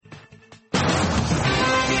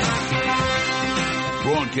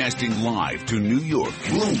Broadcasting live to New York,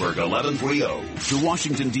 Bloomberg 1130. To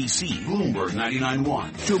Washington, D.C., Bloomberg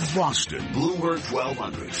 99.1. To Boston, Bloomberg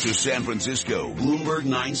 1200. To San Francisco, Bloomberg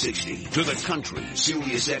 960. To the country,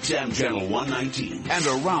 Sirius XM Channel 119. And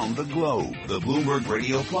around the globe, the Bloomberg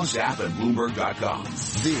Radio Plus app and Bloomberg.com.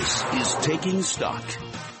 This is Taking Stock.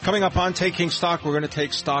 Coming up on Taking Stock, we're going to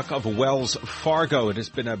take stock of Wells Fargo. It has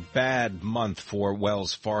been a bad month for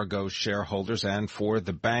Wells Fargo shareholders and for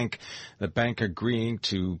the bank. The bank agreeing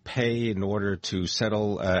to pay in order to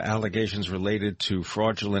settle allegations related to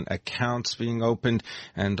fraudulent accounts being opened,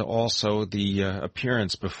 and also the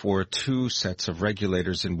appearance before two sets of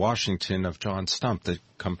regulators in Washington of John Stumpf, the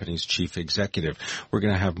company's chief executive. We're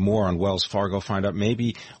going to have more on Wells Fargo, find out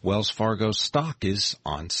maybe Wells Fargo stock is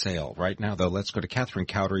on sale. Right now, though, let's go to Catherine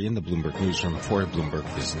Cowdery in the Bloomberg Newsroom for a Bloomberg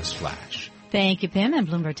Business Flash. Thank you, Pim. And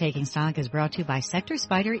Bloomberg Taking Stock is brought to you by Sector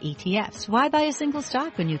Spider ETFs. Why buy a single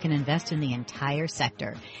stock when you can invest in the entire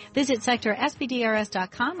sector? Visit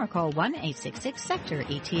sectorspdrs.com or call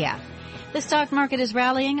 1-866-SECTOR-ETF. The stock market is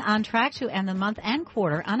rallying, on track to end the month and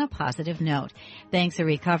quarter on a positive note. Banks are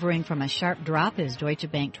recovering from a sharp drop as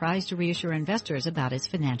Deutsche Bank tries to reassure investors about its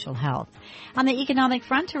financial health. On the economic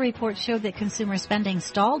front, a report showed that consumer spending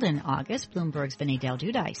stalled in August. Bloomberg's Vinny Del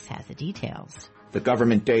Giudice has the details. The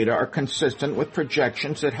government data are consistent with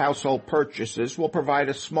projections that household purchases will provide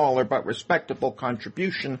a smaller but respectable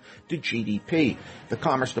contribution to GDP. The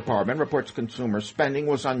Commerce Department reports consumer spending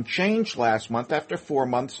was unchanged last month after 4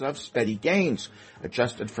 months of steady gains.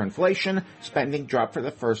 Adjusted for inflation, spending dropped for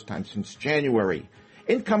the first time since January.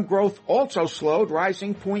 Income growth also slowed,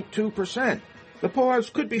 rising 0.2%. The pause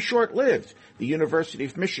could be short-lived. The University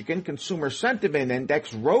of Michigan Consumer Sentiment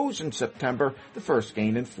Index rose in September, the first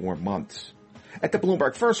gain in 4 months. At the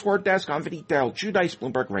Bloomberg First Word Desk, I'm Vinny Del Giudice,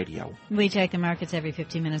 Bloomberg Radio. We check the markets every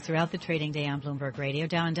 15 minutes throughout the trading day on Bloomberg Radio.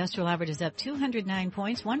 Dow Industrial Average is up 209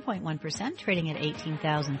 points, 1.1%, trading at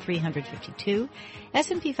 18,352.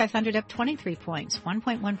 S&P 500 up 23 points,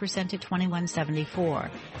 1.1% to 2174.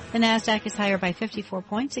 The Nasdaq is higher by 54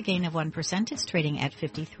 points, a gain of 1%. It's trading at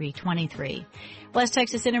 53.23. West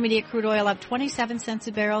Texas Intermediate crude oil up 27 cents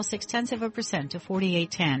a barrel, 0.6% to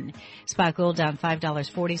 48.10. Spot gold down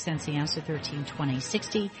 $5.40 the ounce to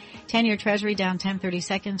 13.2060. 10-year Treasury down 10.30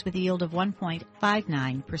 seconds with a yield of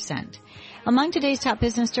 1.59%. Among today's top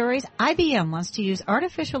business stories, IBM wants to use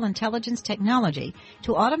artificial intelligence technology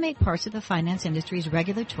to automate parts of the finance industry's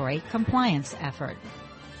regulatory compliance effort.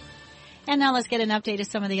 And now let's get an update of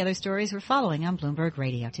some of the other stories we're following on Bloomberg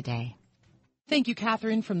Radio today. Thank you,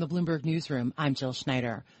 Catherine. From the Bloomberg Newsroom, I'm Jill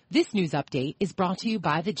Schneider. This news update is brought to you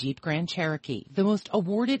by the Jeep Grand Cherokee, the most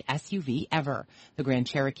awarded SUV ever. The Grand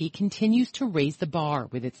Cherokee continues to raise the bar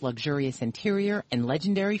with its luxurious interior and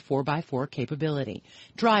legendary 4x4 capability.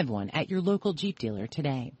 Drive one at your local Jeep dealer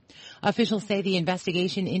today. Officials say the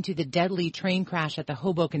investigation into the deadly train crash at the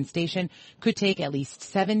Hoboken station could take at least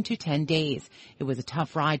 7 to 10 days. It was a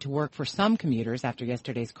tough ride to work for some commuters after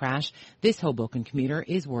yesterday's crash. This Hoboken commuter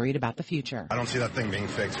is worried about the future. I don't see that thing being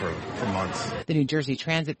fixed for months. The New Jersey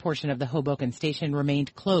Transit portion of the Hoboken station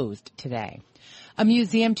remained closed today. A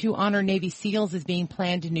museum to honor Navy SEALs is being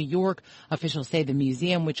planned in New York. Officials say the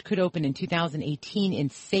museum, which could open in 2018 in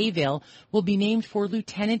Sayville, will be named for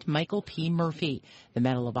Lieutenant Michael P. Murphy. The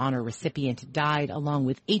Medal of Honor recipient died along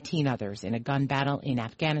with 18 others in a gun battle in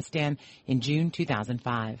Afghanistan in June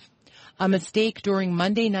 2005. A mistake during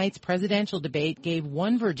Monday night's presidential debate gave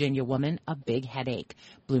one Virginia woman a big headache.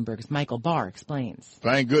 Bloomberg's Michael Barr explains.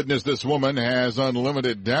 Thank goodness this woman has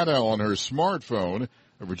unlimited data on her smartphone.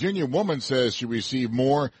 A Virginia woman says she received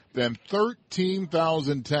more than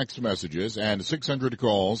 13,000 text messages and 600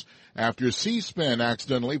 calls after C-SPAN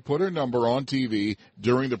accidentally put her number on TV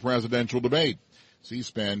during the presidential debate.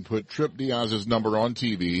 C-SPAN put Trip Diaz's number on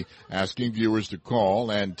TV, asking viewers to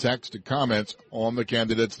call and text comments on the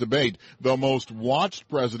candidates' debate, the most watched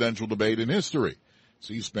presidential debate in history.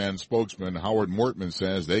 C-SPAN spokesman Howard Mortman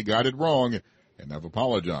says they got it wrong and have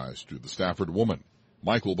apologized to the Stafford woman.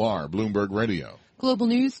 Michael Barr, Bloomberg Radio. Global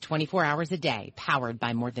news 24 hours a day, powered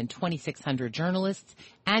by more than 2,600 journalists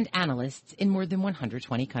and analysts in more than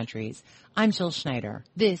 120 countries. I'm Jill Schneider.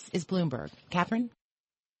 This is Bloomberg. Catherine?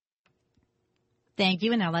 Thank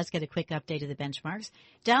you. And now let's get a quick update of the benchmarks.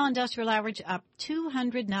 Dow Industrial Average up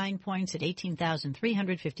 209 points at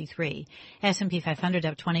 18,353. S&P 500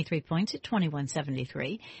 up 23 points at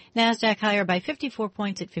 2173. Nasdaq higher by 54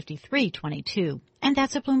 points at 5322. And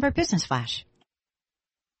that's a Bloomberg Business Flash.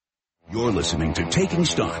 You're listening to Taking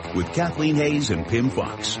Stock with Kathleen Hayes and Pim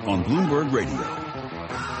Fox on Bloomberg Radio.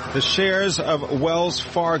 The shares of Wells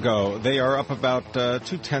Fargo, they are up about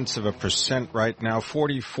 0.2% right now,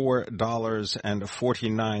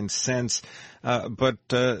 $44.49. But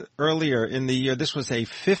earlier in the year, this was a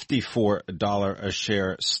 $54 a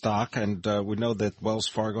share stock, and we know that Wells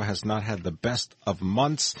Fargo has not had the best of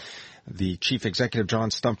months. The chief executive, John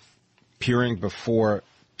Stumpf, appearing before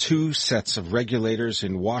two sets of regulators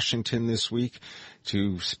in Washington this week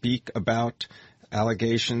to speak about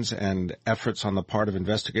allegations and efforts on the part of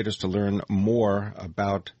investigators to learn more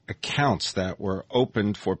about accounts that were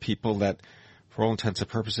opened for people that, for all intents and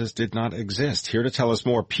purposes, did not exist. Here to tell us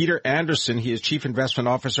more, Peter Anderson. He is Chief Investment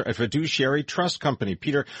Officer at Fiduciary Trust Company.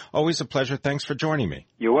 Peter, always a pleasure. Thanks for joining me.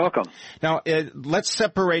 You're welcome. Now, let's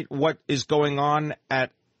separate what is going on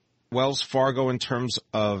at Wells Fargo in terms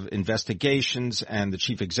of investigations and the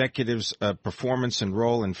chief executive's performance and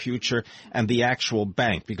role and future, and the actual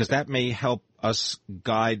bank, because that may help us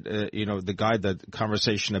guide the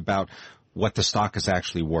conversation about what the stock is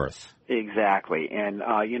actually worth. Exactly. And,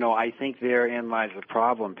 I think therein lies the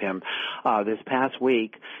problem, Pim. This past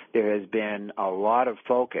week, there has been a lot of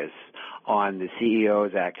focus on the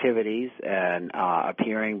CEO's activities and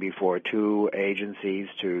appearing before two agencies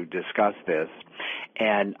to discuss this.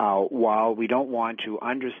 And while we don't want to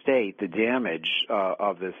understate the damage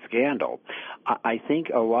of this scandal, I think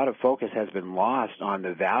a lot of focus has been lost on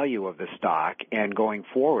the value of the stock and going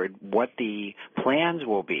forward what the plans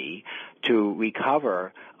will be to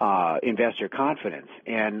recover investor confidence.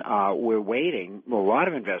 And we're waiting, a lot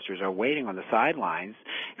of investors are waiting on the sidelines,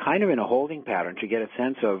 kind of in a holding pattern to get a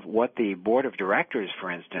sense of what the board of directors, for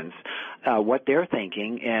instance, what they're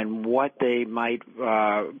thinking and what they might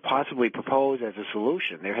possibly propose as a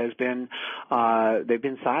solution. There has been, they've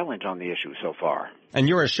been silent on the issue so far. And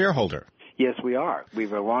you're a shareholder. Yes, we are.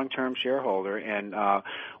 We're a long-term shareholder, and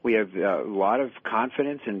we have a lot of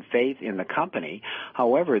confidence and faith in the company.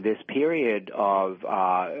 However, this period of,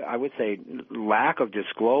 I would say, lack of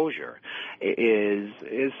disclosure is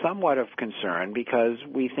somewhat of concern because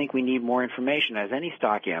we think we need more information, as any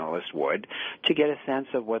stock analyst would, to get a sense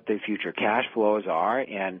of what the future cash flows are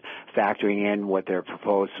and factoring in what their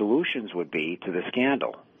proposed solutions would be to the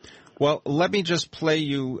scandal. Well, let me just play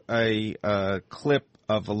you a clip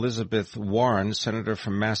of Elizabeth Warren, senator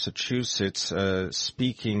from Massachusetts,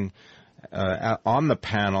 speaking on the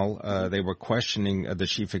panel. They were questioning the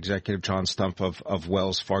chief executive, John Stumpf, of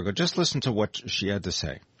Wells Fargo. Just listen to what she had to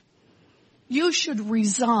say. You should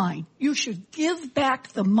resign. You should give back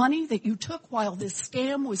the money that you took while this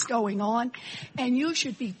scam was going on, and you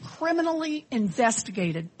should be criminally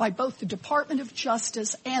investigated by both the Department of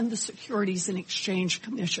Justice and the Securities and Exchange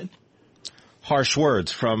Commission. Harsh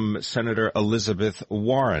words from Senator Elizabeth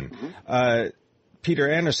Warren. Mm-hmm. Peter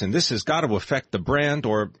Anderson, this has got to affect the brand,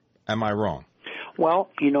 or am I wrong?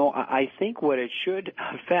 Well, I think what it should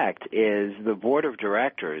affect is the board of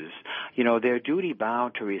directors, they're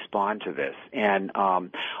duty-bound to respond to this. And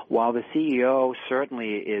while the CEO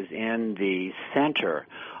certainly is in the center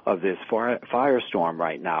of this firestorm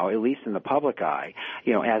right now, at least in the public eye,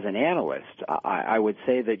 as an analyst, I would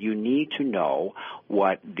say that you need to know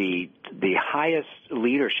what the highest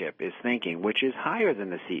leadership is thinking, which is higher than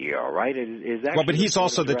the CEO, right? Well, but he's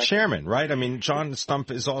also the chairman, right? I mean, John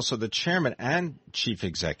Stumpf is also the chairman and chief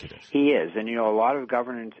executive. He is. And, a lot of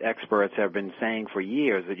governance experts have been saying for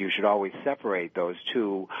years that you should always separate those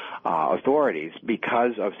two authorities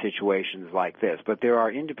because of situations like this. But there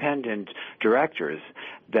are independent directors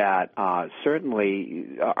that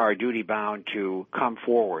certainly are duty-bound to come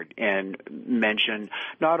forward and mention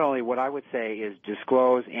not only what I would say is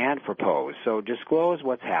disclose and propose. So disclose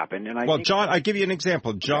what's happened. And I think John, I'll give you an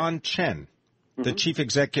example. John Chen, the chief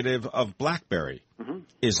executive of BlackBerry,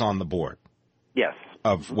 is on the board. Yes.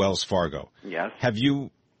 Of Wells Fargo. Yes. Have you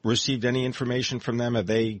received any information from them? Have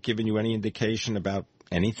they given you any indication about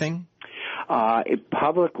anything?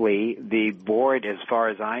 Publicly, the board, as far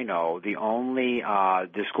as I know, the only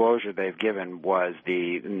disclosure they've given was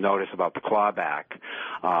the notice about the clawback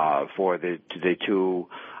for the two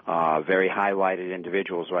very highlighted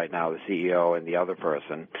individuals right now, the CEO and the other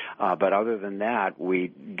person. But other than that, we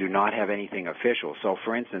do not have anything official. So,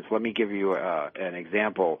 for instance, let me give you an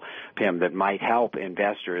example, Pim, that might help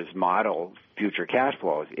investors model future cash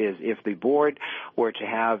flows is if the board were to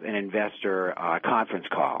have an investor conference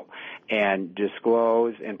call and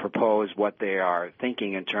disclose and propose what they are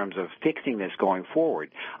thinking in terms of fixing this going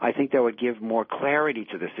forward, I think that would give more clarity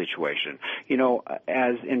to the situation.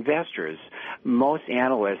 As investors, most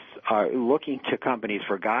analysts are looking to companies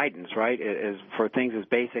for guidance, right, is for things as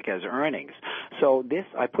basic as earnings. So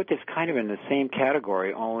I put this kind of in the same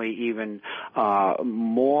category, only even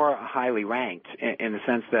more highly ranked in the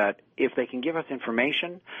sense that if they can give us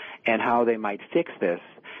information and how they might fix this,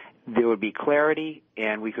 there would be clarity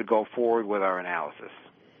and we could go forward with our analysis.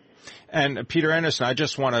 And Peter Anderson, I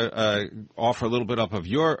just want to offer a little bit up of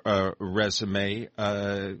your resume.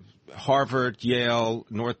 Harvard, Yale,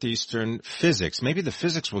 Northeastern, physics. Maybe the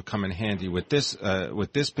physics will come in handy with this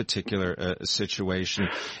particular situation.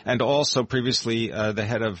 And also previously the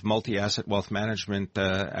head of multi-asset wealth management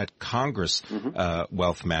at Congress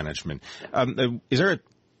Wealth Management. Is there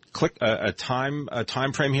a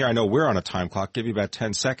time frame here? I know we're on a time clock. Give you about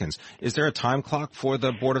 10 seconds. Is there a time clock for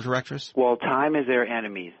the board of directors? Well, time is their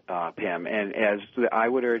enemy, Pim, and as I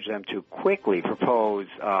would urge them to quickly propose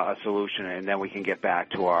a solution, and then we can get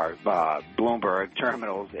back to our Bloomberg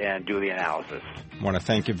terminals and do the analysis. I want to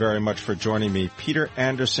thank you very much for joining me. Peter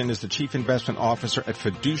Anderson is the Chief Investment Officer at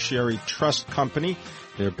Fiduciary Trust Company.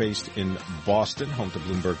 They're based in Boston, home to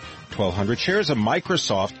Bloomberg 1200. Shares of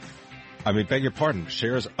Microsoft, beg your pardon,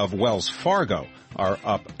 shares of Wells Fargo are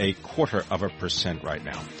up 0.25% right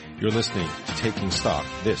now. You're listening to Taking Stock.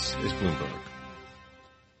 This is Bloomberg.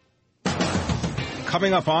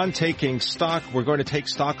 Coming up on Taking Stock, we're going to take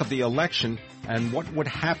stock of the election and what would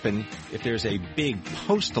happen if there's a big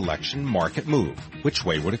post-election market move. Which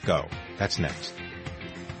way would it go? That's next.